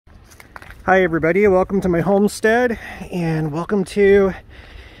Hi everybody, welcome to my homestead and welcome to,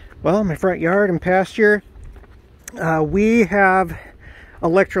 well, my front yard and pasture. We have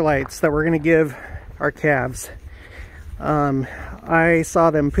electrolytes that we're going to give our calves. I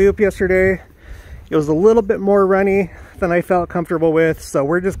saw them poop yesterday. It was a little bit more runny than I felt comfortable with, so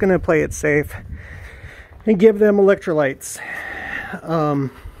we're just going to play it safe and give them electrolytes. I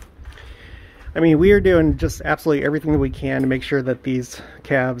mean, we are doing just absolutely everything that we can to make sure that these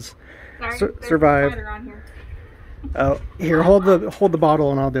calves survive. Here. Oh, here, hold the bottle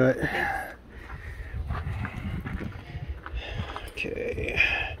and I'll do it. Okay.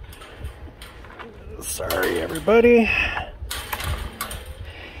 Sorry, everybody.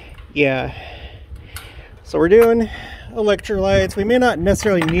 Yeah. So we're doing electrolytes. We may not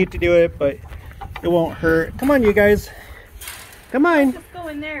necessarily need to do it, but it won't hurt. Come on, you guys. Come on. Let's just go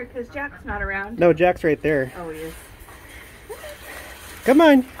in there because Jack's not around. No, Jack's right there. Oh, he is. Come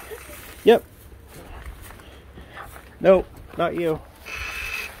on. Yep. No, not you.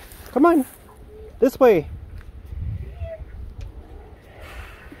 Come on. This way.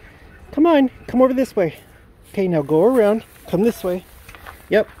 Come on. Come over this way. Okay, now go around. Come this way.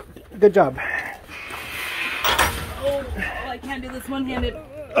 Yep. Good job. Oh, I can't do this one-handed.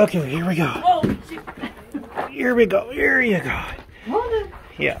 Okay, here we go. Oh, shoot. Here we go. Here you go. Hold it.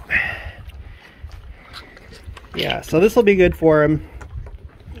 Yeah. Yeah, so this will be good for them.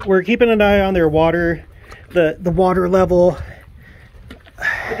 We're keeping an eye on their water, the water level.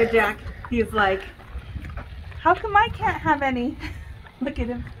 Look at Jack. He's like, how come I can't have any? Look at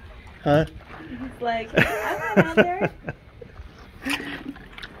him. Huh? He's like, I'm not out there.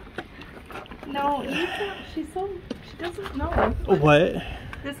 No, you can't. She doesn't know. What?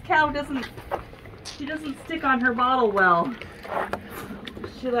 This cow she doesn't stick on her bottle well.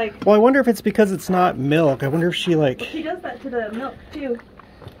 She like. Well, I wonder if it's because it's not milk. I wonder if she like. She does that to the milk too.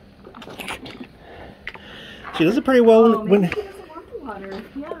 She does it pretty well when. She doesn't want the water.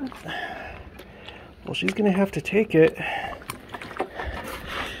 Yeah. Well, she's gonna have to take it.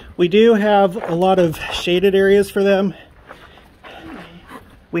 We do have a lot of shaded areas for them.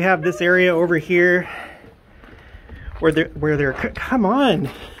 We have this area over here where they're. Come on.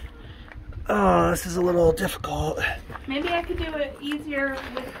 Oh, this is a little difficult. Maybe I could do it easier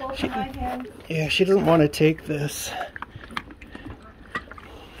with both of my hands. Yeah, she doesn't want to take this.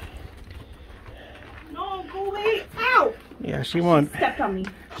 No, go away! Ow! Yeah, she stepped on me.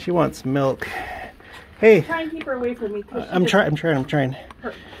 She wants milk. Hey. Try and keep her away from me. I'm trying.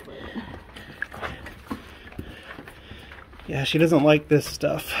 Yeah, she doesn't like this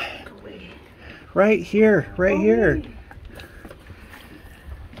stuff. Right here.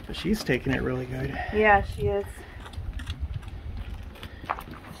 But she's taking it really good. Yeah, she is.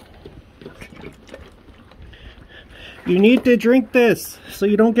 You need to drink this so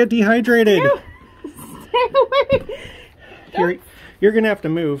you don't get dehydrated. Ew. Stay away. You're gonna have to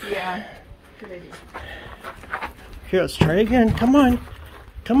move. Yeah. Good idea. Here, let's try again. Come on.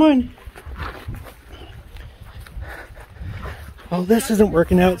 Oh, this isn't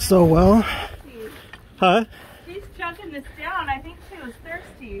working out so well. Huh? She's chunking this down. I think she was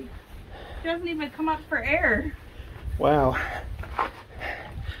thirsty. She doesn't even come up for air. Wow.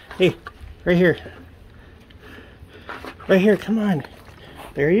 Hey, right here. Right here, come on.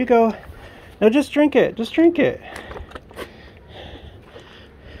 There you go. No, just drink it.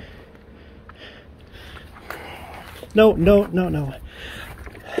 No.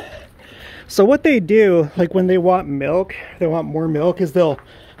 So what they do, like when they want milk, they want more milk, is they'll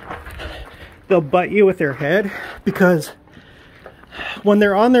butt you with their head, because when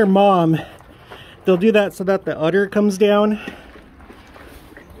they're on their mom, they'll do that so that the udder comes down.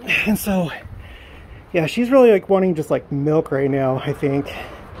 And so, yeah, she's really like wanting just like milk right now, I think.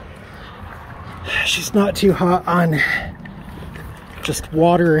 She's not too hot on just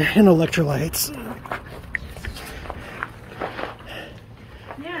water and electrolytes.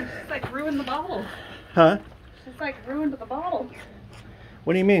 Yeah, she's like ruined the bottle. Huh? She's like ruined the bottle.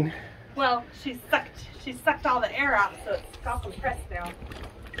 What do you mean? Well, she sucked all the air out, so it's got compressed now.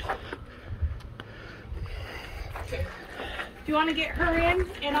 Okay. Do you want to get her in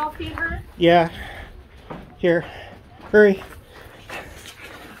and I'll feed her? Yeah. Here. Hurry.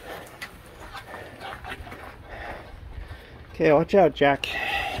 Okay, watch out, Jack.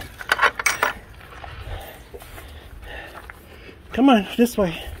 Come on, this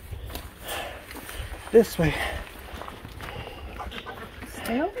way.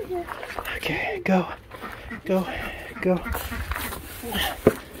 Stay over here. Okay, go. I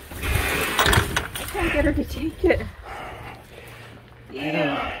can't get her to take it.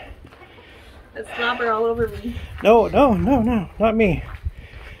 Yeah. It's slobber all over me. No, not me.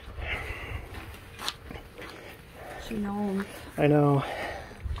 She knows. I know.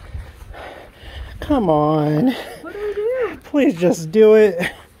 Come on. What do we do? Please just do it. Come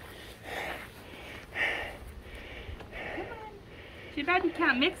on. Too bad you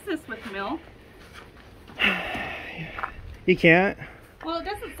can't mix this with milk. You can't? Well, it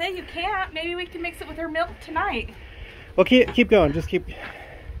doesn't say you can't. Maybe we can mix it with her milk tonight. Well, keep going. Just keep...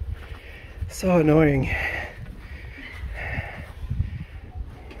 So annoying.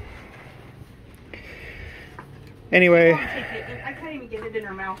 Anyway, I can't even get it in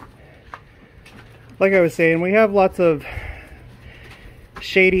her mouth. like I was saying, we have lots of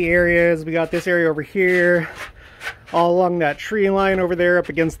shady areas. We got this area over here, all along that tree line over there up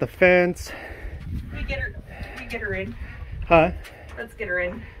against the fence. We get her in. Huh? Let's get her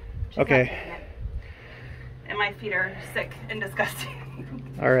in. She's okay. And my feet are sick and disgusting.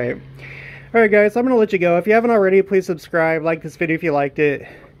 All right, guys. I'm gonna let you go. If you haven't already, please subscribe. Like this video if you liked it.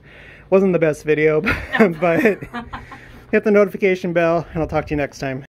 Wasn't the best video, but hit the notification bell, and I'll talk to you next time.